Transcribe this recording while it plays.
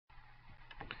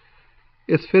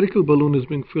A spherical balloon is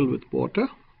being filled with water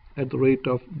at the rate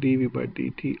of dV by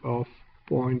dt of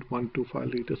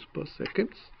 0.125 liters per second.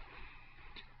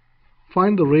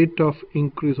 Find the rate of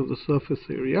increase of the surface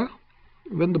area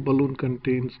when the balloon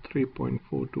contains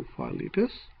 3.425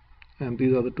 liters. And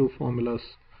these are the two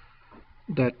formulas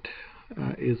that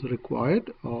is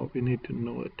required, or we need to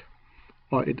know it,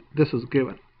 or this is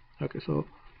given. Okay, so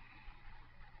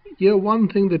here one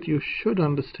thing that you should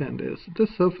understand is this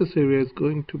surface area is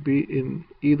going to be in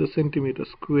either centimeter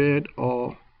squared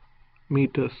or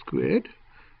meter squared,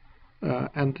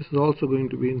 and this is also going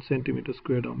to be in centimeter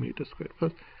squared or meter squared.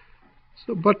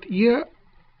 But here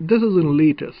this is in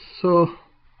liters, so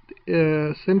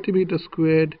centimeter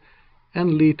squared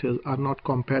and liters are not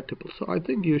compatible. So I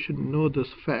think you should know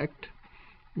this fact: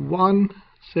 1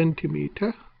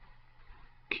 centimeter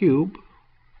cube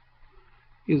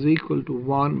is equal to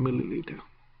 1 milliliter.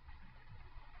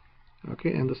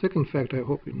 Okay, and the second fact I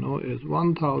hope you know is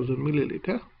 1000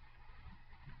 milliliter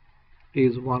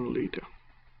is 1 liter.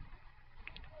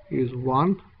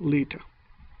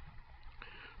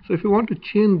 So if you want to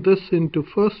change this into,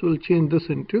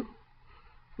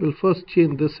 we'll first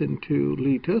change this into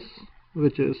liters,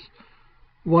 which is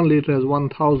 1 liter as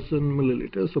 1000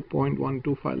 milliliters, so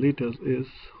 0.125 liters is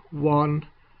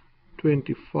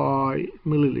 125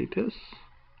 milliliters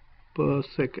per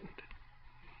second,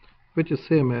 which is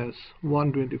same as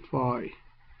 125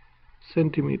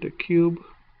 centimeter cube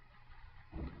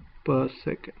per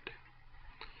second.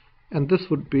 And this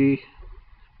would be,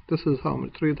 this is how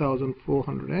much?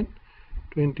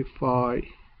 3425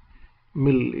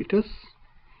 milliliters,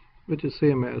 which is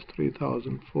same as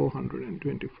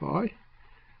 3425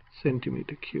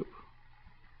 centimeter cube.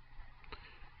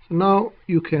 So now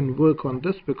you can work on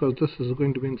this, because this is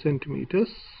going to be in centimeters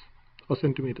or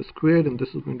centimeter squared, and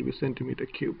this is going to be centimeter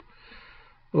cube.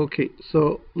 Okay,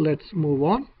 so let's move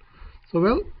on. So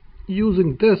well,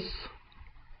 using this,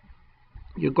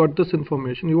 you got this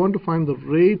information. You want to find the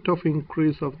rate of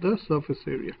increase of the surface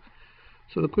area.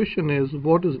 So the question is,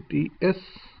 what is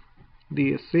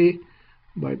dSA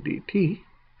by dt?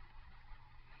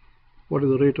 What is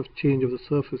the rate of change of the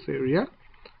surface area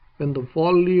when the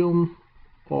volume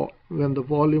of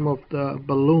the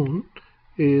balloon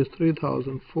is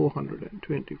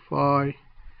 3425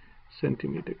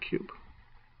 centimeter cube?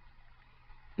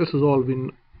 This is all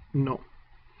we know.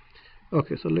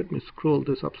 Okay, so let me scroll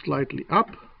this up slightly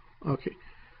up. Okay,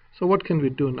 so what can we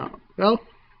do now? Well,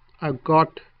 I've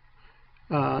got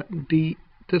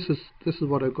this is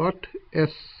what I got.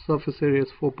 S surface area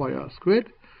is 4 pi r squared.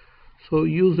 So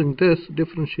using this,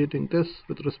 differentiating this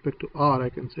with respect to r, I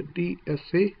can say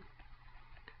dSA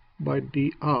by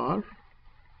dr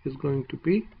is going to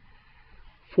be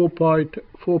 4 pi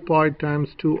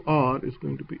times 2r is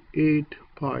going to be 8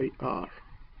 pi r.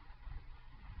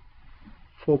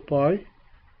 4 pi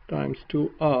times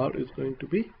 2r is going to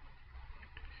be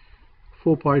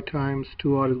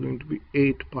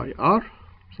 8 pi r.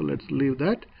 So let's leave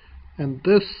that. And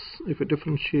this, if you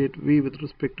differentiate v with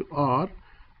respect to r,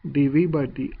 dv by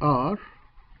dr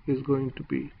is going to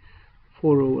be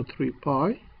 4/3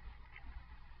 pi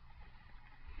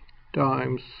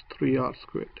times 3r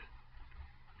squared.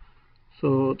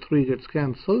 So 3 gets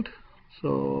cancelled.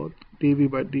 So dv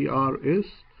by dr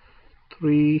is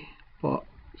 3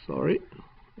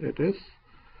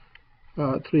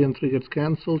 and 3 gets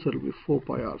cancelled, so it will be 4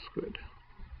 pi r squared.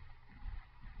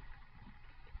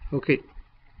 Okay,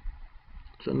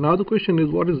 so now the question is,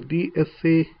 what is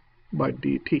dSA by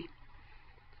dt?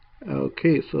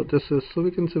 Okay, so this is, so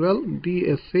we can say, well,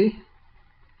 dSA,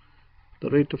 the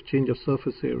rate of change of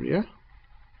surface area,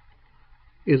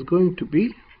 is going to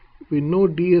be, we know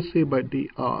dSA by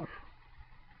dr.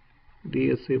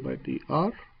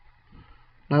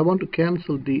 Now I want to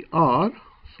cancel dr,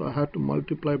 so I have to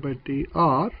multiply by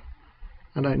dr,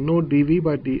 and I know dv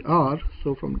by dr,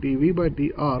 so from dv by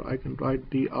dr I can write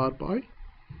dr by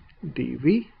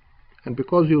dv, and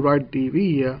because you write dv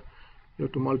here, you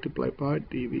have to multiply by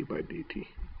dv by dt.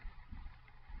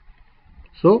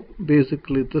 So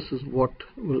basically this is what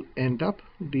will end up,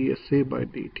 dSA by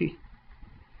dt.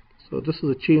 So this is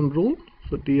a chain rule,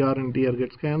 so dr and dr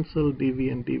gets cancelled,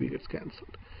 dv and dv gets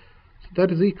cancelled. So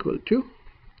that is equal to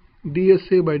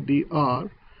dSA by dr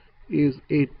is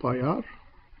 8 pi r,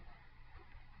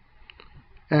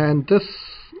 and this,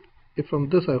 from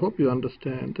this I hope you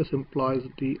understand, this implies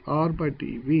dr by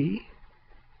dv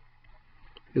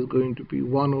is going to be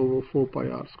 1/4 pi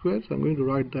r squared. So I'm going to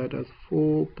write that as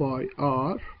 4 pi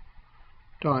r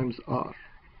times r.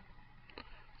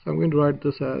 So I'm going to write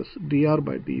this as dr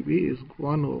by dv is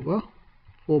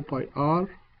 1/4 pi r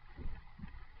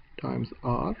times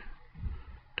r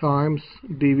times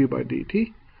dV by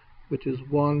dt, which is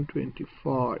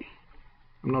 125.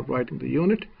 I'm not writing the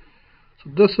unit. So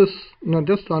this is, now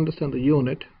just to understand the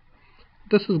unit,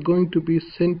 this is going to be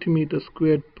centimeter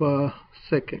squared per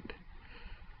second.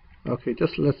 Okay,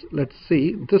 just let's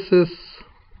see. This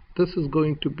is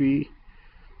going to be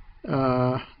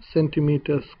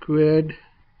centimeter squared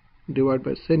divided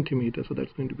by centimeter, so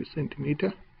that's going to be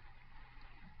centimeter.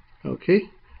 Okay,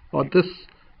 or this,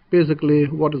 basically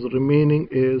what is remaining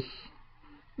is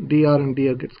dr and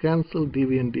dr gets cancelled,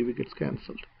 dv and dv gets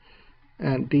cancelled,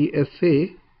 and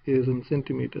dsa is in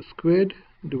centimeter squared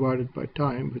divided by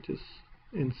time, which is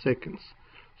in seconds.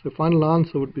 So final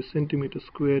answer would be centimeter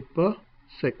squared per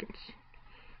seconds.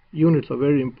 Units are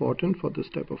very important for this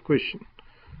type of question.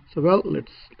 So well, let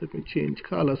me change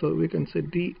color, so we can say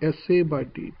dsa by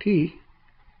dt.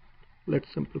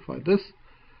 Let's simplify this.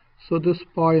 So this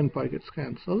pi and pi gets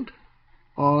cancelled,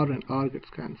 r and r gets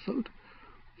cancelled,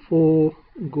 4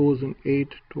 goes in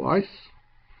 8 twice.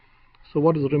 So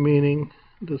what is remaining?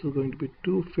 This is going to be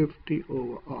 250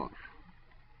 over r.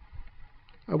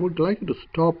 I would like you to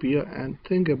stop here and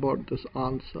think about this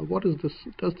answer. What is this?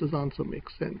 Does this answer make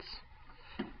sense?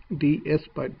 ds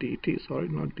by dt, sorry,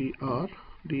 not dr,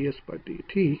 ds by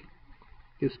dt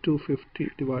is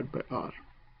 250 divided by r.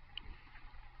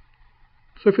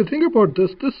 So if you think about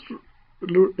this, this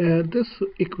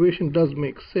equation does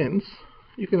make sense.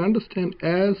 You can understand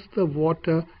as the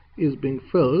water is being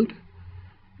filled,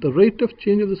 the rate of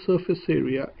change of the surface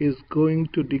area is going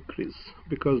to decrease,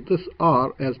 because this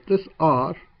r, as this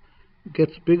r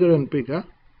gets bigger and bigger,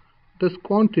 this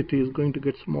quantity is going to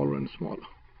get smaller and smaller.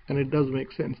 And it does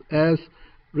make sense. As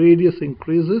radius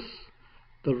increases,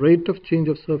 the rate of change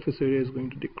of surface area is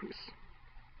going to decrease.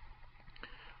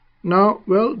 Now,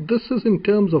 well, this is in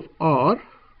terms of r,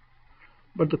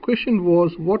 but the question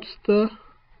was, what's the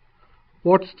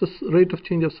rate of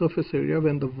change of surface area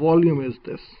when the volume is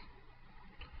this?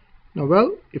 Now,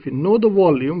 well, if you know the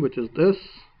volume, which is this,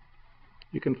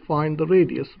 you can find the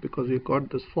radius because you got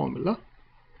this formula.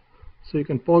 So you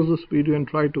can pause this video and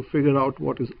try to figure out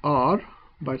what is r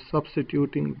by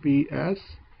substituting v as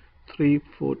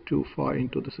 3425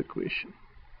 into this equation.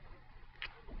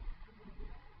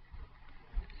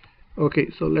 Okay,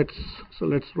 so let's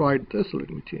write this. Let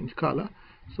me change color.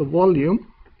 So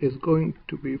volume is going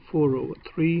to be 4 over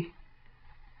 3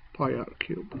 pi r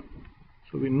cube.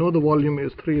 So we know the volume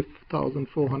is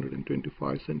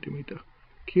 3425 centimeter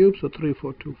cube. So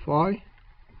 3425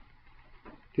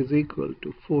 is equal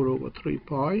to 4 over 3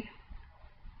 pi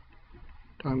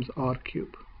times r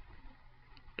cube,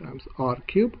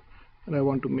 and I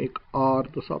want to make r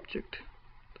the subject.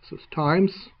 This is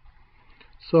times.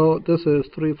 So this is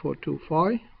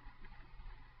 3425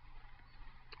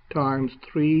 times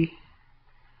 3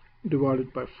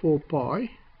 divided by 4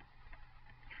 pi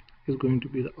is going to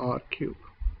be the r cube.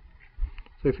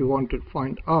 So if you want to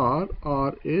find r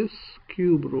is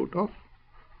cube root of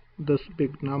this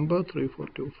big number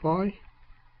 3425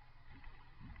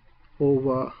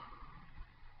 over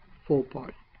 4 pi.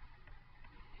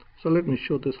 So let me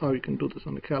show this how you can do this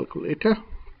on a calculator.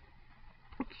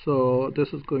 So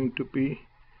this is going to be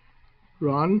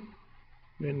run,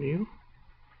 menu,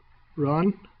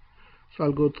 run. So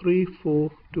I'll go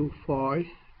 3425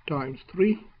 times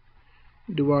 3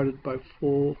 divided by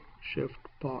 4 shift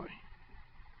pi.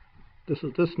 This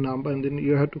is this number, and then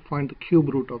you have to find the cube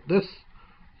root of this.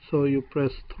 So you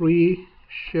press 3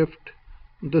 shift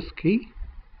this key.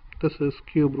 This is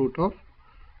cube root of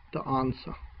the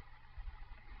answer.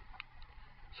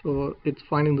 So it's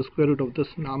finding the square root of this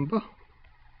number,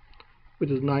 which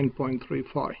is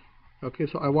 9.35. Okay,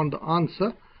 so I want the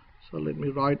answer. So let me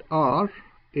write r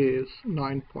is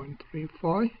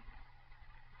 9.35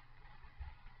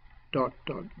 dot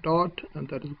dot dot, and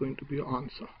that is going to be your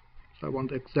answer. So I want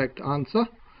the exact answer.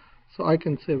 So I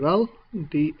can say, well,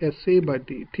 dsa by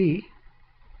dt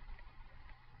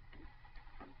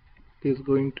is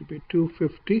going to be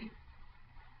 250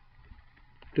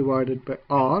 divided by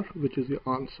r, which is your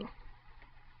answer.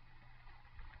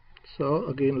 So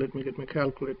again, let me get my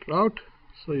calculator out.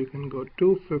 So you can go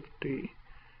 250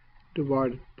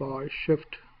 divided by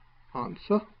shift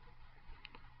answer,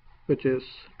 which is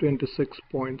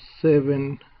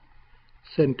 26.7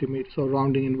 centimeters, so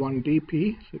rounding in 1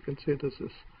 dp. So you can say this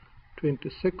is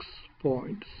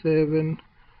 26.7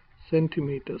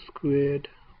 centimeters squared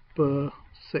per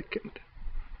second.